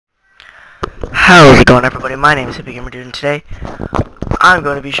How's it going, everybody? My name is Hippie Gamer Dude, and today I'm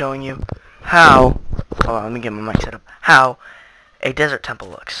going to be showing you how, hold on, let me get my mic set up, how a desert temple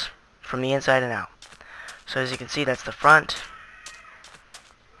looks from the inside and out. So as you can see, that's the front,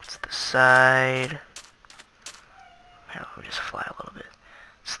 it's the side, here, let me just fly a little bit,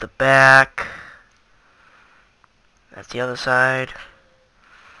 it's the back, that's the other side.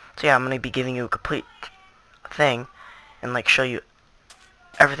 So yeah, I'm going to be giving you a complete thing and like show you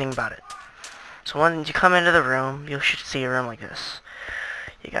everything about it. So when you come into the room, you should see a room like this.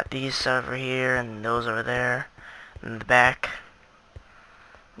 You got these over here and those over there. In the back,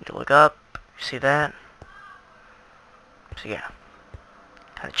 you look up, you see that. So yeah,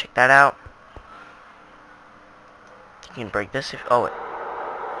 kind of check that out. You can break this if, oh wait.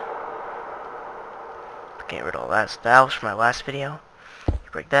 Get rid of all that. That was from my last video.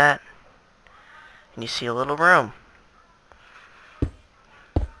 You break that, and you see a little room.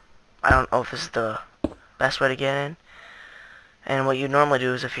 I don't know if this is the best way to get in. And what you normally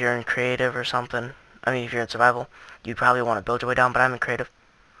do is if you're in creative or something, I mean if you're in survival, you'd probably want to build your way down, but I'm in creative.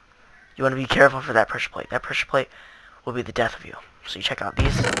 You want to be careful for that pressure plate. That pressure plate will be the death of you. So you check out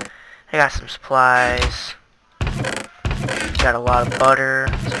these. I got some supplies. Got a lot of butter,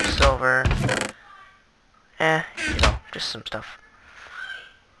 some silver. You know, just some stuff.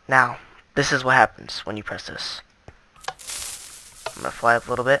 Now, this is what happens when you press this. I'm going to fly up a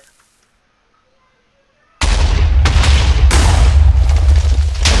little bit.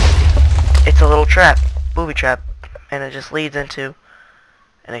 It's a little trap, booby trap, and it just leads into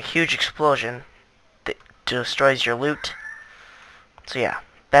a huge explosion that destroys your loot. So yeah,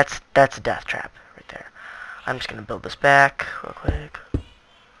 that's a death trap right there. I'm just gonna build this back real quick.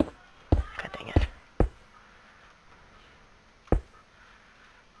 God dang it.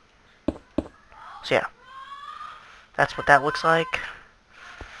 So yeah, that's what that looks like.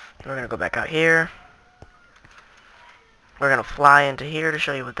 We're gonna go back out here. We're gonna fly into here to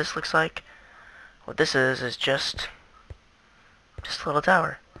show you what this looks like. What this is just a little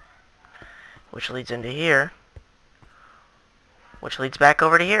tower, which leads into here, which leads back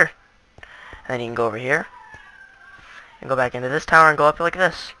over to here. And then you can go over here, and go back into this tower and go up like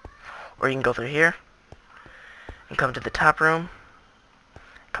this. Or you can go through here, and come to the top room,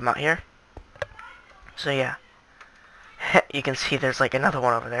 come out here. So yeah, you can see there's like another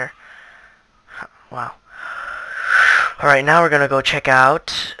one over there. Wow. Alright, now we're gonna go check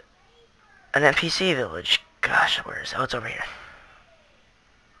out an NPC village. Gosh, where is it? Oh, it's over here.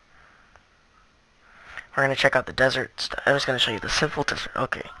 We're gonna check out the desert stuff. I was gonna show you the simple desert.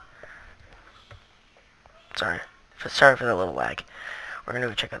 Okay. Sorry for the little lag. We're gonna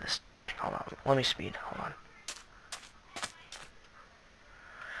go check out this. Hold on. Let me speed. Hold on.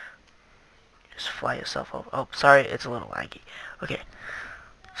 Just fly yourself over. Oh, sorry. It's a little laggy. Okay.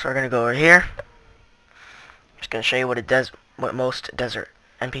 So we're gonna go over here. Just gonna show you what most desert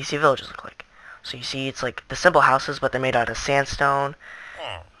NPC villages look like. So you see it's like the simple houses, but they're made out of sandstone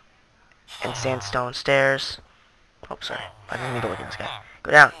and sandstone stairs. Oh, sorry. I didn't mean to look at this guy.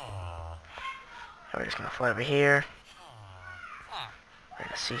 Go down. And we're just gonna fly over here. We're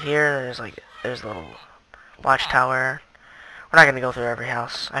gonna see here, there's a little watchtower. We're not gonna go through every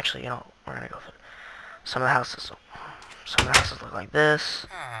house. Actually, you know, we're gonna go through some of the houses. Some of the houses look like this.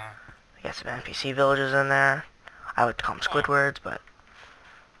 We got some NPC villages in there. I would call them Squidwards, but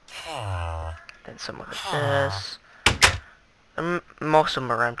then some look like this. Most of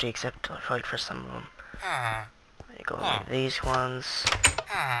them are empty, except for some of them. You go like these ones.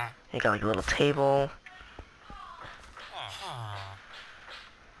 You got like a little table.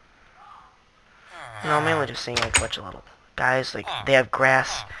 You know, I'm mainly just seeing like a bunch of little guys. Like they have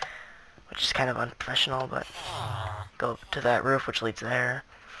grass, which is kind of unprofessional, but go to that roof, which leads there.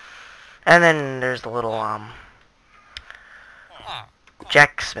 And then there's the little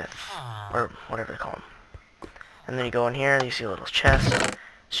Jacksmith, or whatever they call them. And then you go in here and you see a little chest.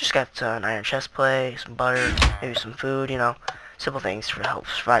 It's just got an iron chest plate, some butter, maybe some food, you know, simple things for help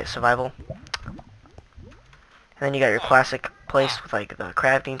survival. And then you got your classic place with like the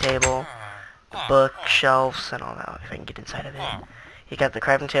crafting table, the bookshelves, and all that. If I can get inside of it, you got the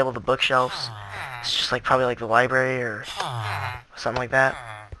crafting table, the bookshelves. It's just like probably like the library or something like that.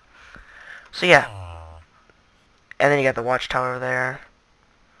 So yeah. And then you got the watchtower over there.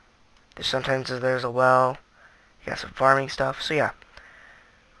 Sometimes there's a well. You got some farming stuff. So yeah.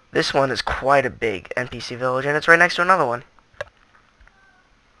 This one is quite a big NPC village, and it's right next to another one.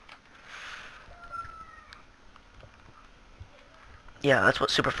 Yeah, that's what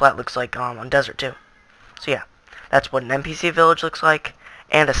Super Flat looks like on Desert too. So yeah. That's what an NPC village looks like,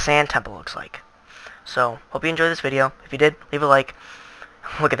 and a sand temple looks like. So, hope you enjoyed this video. If you did, leave a like.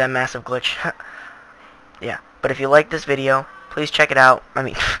 Look at that massive glitch. Yeah, but if you like this video, please check it out. I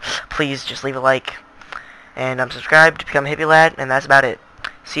mean, please just leave a like. And subscribe to become a hippie lad, and that's about it.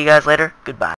 See you guys later. Goodbye.